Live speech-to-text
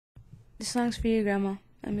This song's for you, Grandma.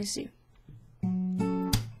 I miss you.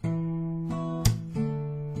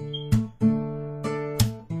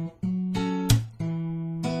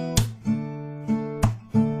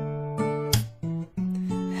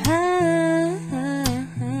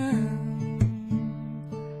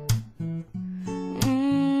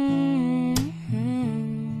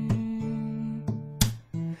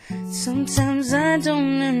 Sometimes I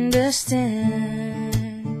don't understand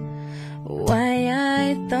why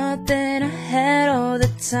I thought that I had all the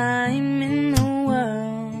time in the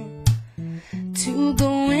world to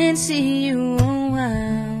go and see you a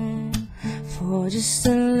while, for just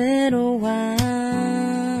a little while.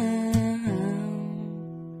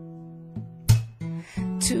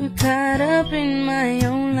 Too caught up in my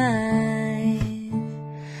own life,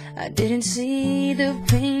 I didn't see the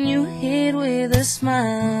pain you hid with a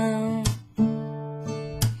smile.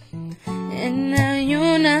 And now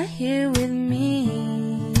you're not here with me.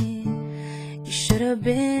 You should've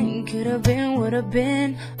been, could've been, would've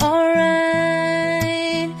been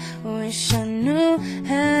alright. Wish I knew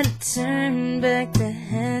how to turn back the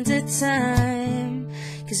hands of time,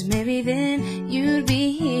 'cause maybe then you'd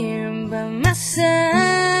be here by my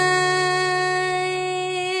side.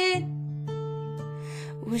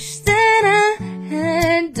 Wish that I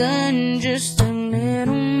had done just a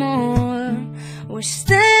little more. Wish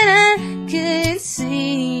that I could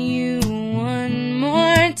see you one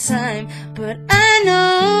more time. But I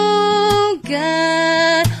know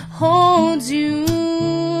God holds you.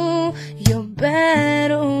 Your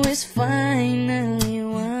battle is finally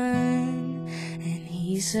won. And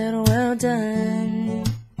He said, well done,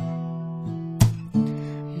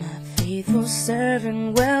 my faithful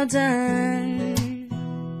servant, well done.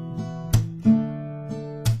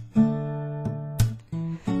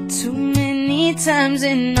 Too many times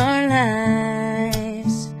in our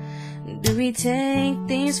lives do we take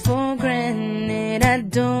things for granted. I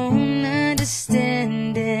don't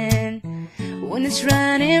understand it when it's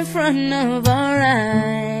right in front of our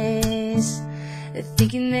eyes,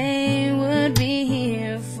 thinking they would be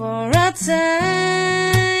here for our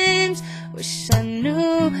times. Wish I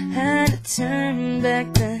knew how to turn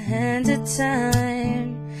back the hands of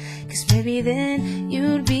time, 'cause maybe then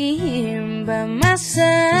you'd be here by my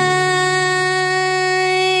side.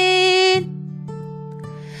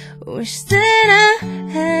 Wish that I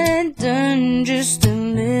had done just a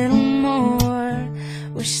little more.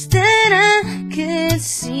 Wish that I could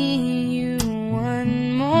see you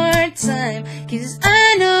one more time, 'cause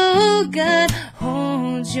I know God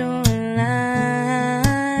holds your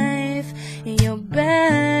life. Your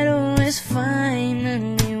battle is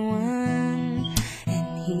finally won.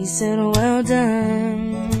 He said, well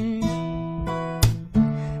done,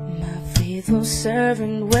 my faithful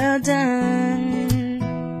servant, well done.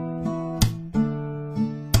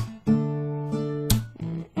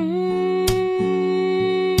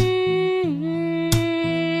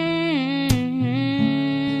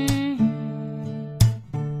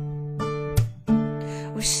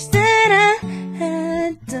 Wish that I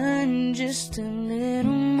had done just a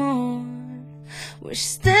little more.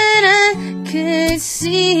 Wish that I could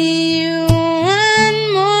see you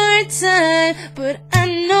one more time. But I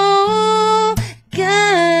know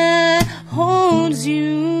God holds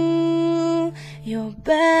you. Your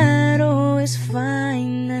battle is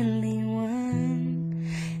finally won.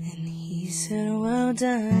 And He said, well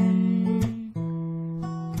done.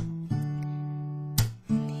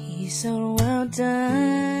 And He said, well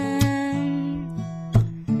done,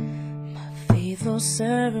 my faithful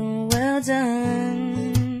servant, well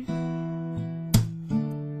done.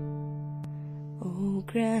 Oh,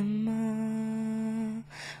 Grandma,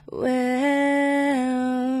 well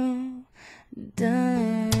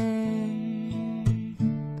done.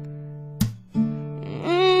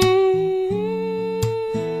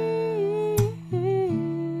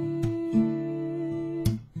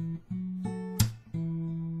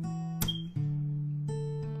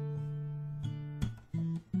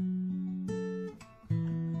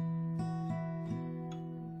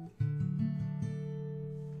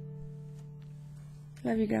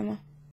 Love you, Grandma.